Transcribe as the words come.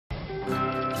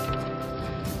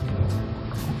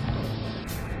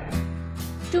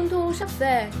Trung thu sắp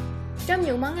về. Trong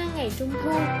những món ăn ngày Trung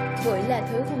thu, bưởi là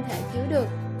thứ không thể thiếu được.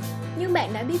 Nhưng bạn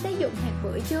đã biết tác dụng hạt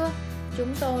bưởi chưa? Chúng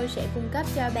tôi sẽ cung cấp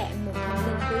cho bạn một thông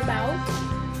tin quý báu.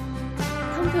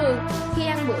 Thông thường, khi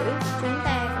ăn bưởi, chúng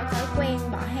ta có thói quen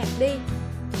bỏ hạt đi.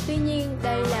 Tuy nhiên,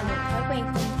 đây là một thói quen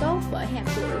không tốt bởi hạt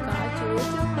bưởi có chứa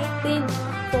chất pectin,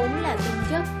 vốn là tinh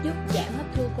chất giúp giảm hấp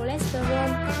thu cholesterol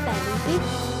và lipit,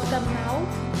 cầm máu,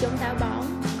 chống táo bón,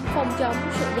 phòng chống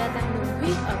sự gia tăng đường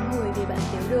huyết ở người bị bệnh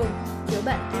tiểu đường, chữa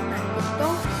bệnh tim mạch cũng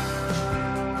tốt.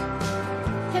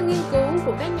 Theo nghiên cứu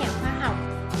của các nhà khoa học,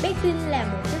 pectin là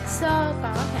một chất xơ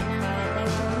có khả năng hòa tan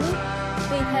trong nước.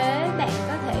 Vì thế, bạn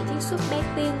có thể chiết xuất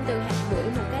pectin từ hạt bưởi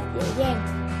một cách dễ dàng.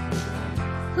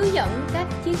 Hướng dẫn cách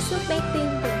chiết xuất pectin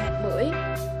từ hạt bưởi.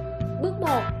 Bước 1.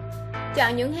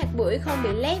 Chọn những hạt bưởi không bị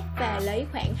lép và lấy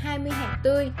khoảng 20 hạt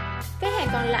tươi. Các hạt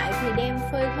còn lại thì đem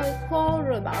phơi hơi khô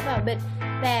rồi bỏ vào bịch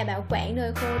và bảo quản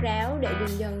nơi khô ráo để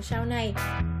dùng dần sau này.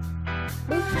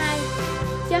 Bước 2.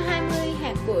 Cho 20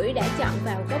 hạt bưởi đã chọn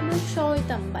vào cốc nước sôi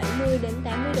tầm 70 đến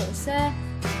 80 độ C.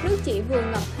 Nước chỉ vừa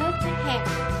ngập hết các hạt.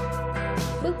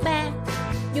 Bước 3.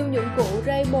 Dùng dụng cụ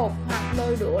rây bột hoặc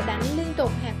đôi đũa đánh liên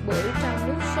tục hạt bưởi trong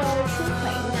nước sôi suốt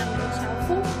khoảng 5 đến 6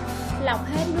 phút. Lọc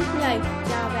hết nước nhầy,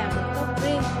 cho vào một cốc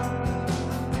riêng.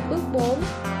 Bước 4.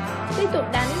 Tiếp tục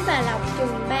đánh và lọc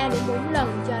chừng 3 đến 4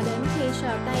 lần cho đến khi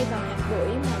sờ tay vào hạt bưởi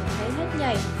mà thấy hết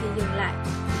nhầy thì dừng lại.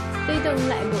 Tùy từng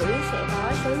loại bưởi sẽ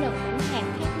có số lần đánh hạt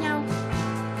khác nhau.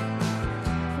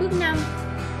 Bước 5.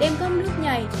 Đem cốc nước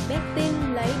nhầy, pectin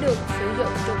lấy được sử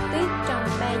dụng trực tiếp trong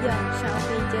 3 giờ sau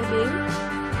khi chế biến.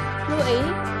 Lưu ý,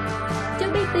 chất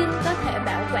pectin có thể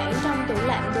bảo quản trong tủ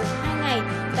lạnh được 2 ngày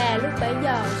và lúc bấy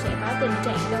giờ sẽ có tình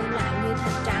trạng đông lại như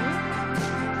thạch trắng.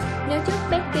 Nếu chất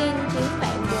pectin chiếm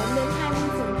khoảng 4 đến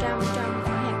 20% trong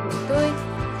vỏ hạt bưởi tươi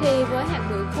thì với hạt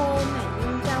bưởi khô mà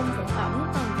bên trong vẫn ẩm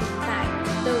còn tồn tại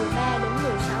từ 3 đến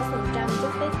 16%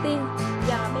 chất pectin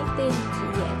do pectin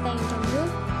chỉ dễ tan trong nước.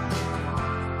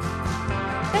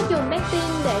 Cách dùng pectin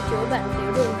để chữa bệnh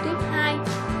tiểu đường tuyếp 2.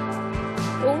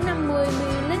 Uống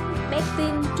 50ml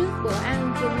pectin trước bữa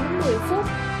ăn 9-10 phút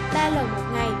 3 lần một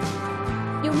ngày.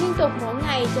 Dùng liên tục mỗi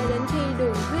ngày cho đến khi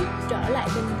đường huyết trở lại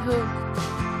bình thường.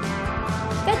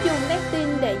 Cách dùng pectin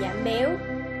để giảm béo.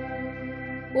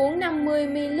 Uống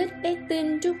 50ml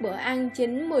pectin trước bữa ăn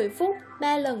 9-10 phút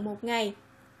 3 lần một ngày.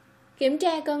 Kiểm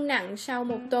tra cân nặng sau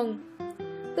 1 tuần.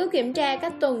 Cứ kiểm tra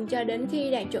cách tuần cho đến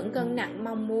khi đạt chuẩn cân nặng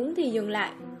mong muốn thì dừng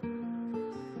lại.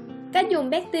 Cách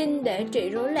dùng pectin để trị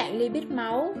rối loạn lipid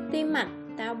máu, tim mạch,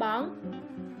 táo bón.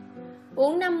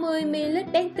 Uống 50ml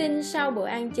pectin sau bữa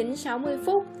ăn 9-60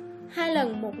 phút 2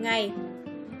 lần một ngày.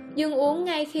 Dừng uống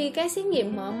ngay khi các xét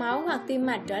nghiệm mỡ máu hoặc tim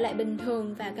mạch trở lại bình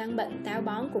thường và căn bệnh táo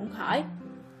bón cũng khỏi.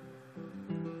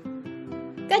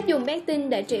 Cách dùng pectin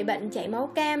để trị bệnh chảy máu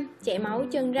cam, chảy máu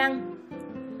chân răng.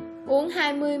 Uống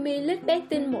 20ml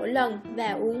pectin mỗi lần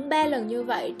và uống 3 lần như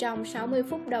vậy trong 60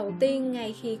 phút đầu tiên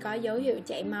ngay khi có dấu hiệu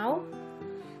chảy máu.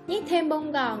 Nhét thêm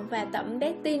bông gòn và tẩm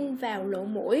pectin vào lỗ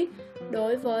mũi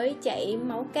đối với chảy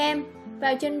máu cam,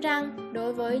 vào chân răng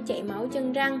đối với chảy máu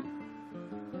chân răng.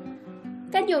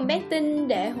 Cách dùng pectin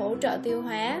để hỗ trợ tiêu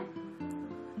hóa.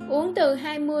 Uống từ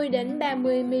 20 đến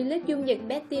 30ml dung dịch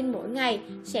pectin mỗi ngày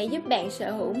sẽ giúp bạn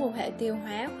sở hữu một hệ tiêu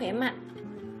hóa khỏe mạnh.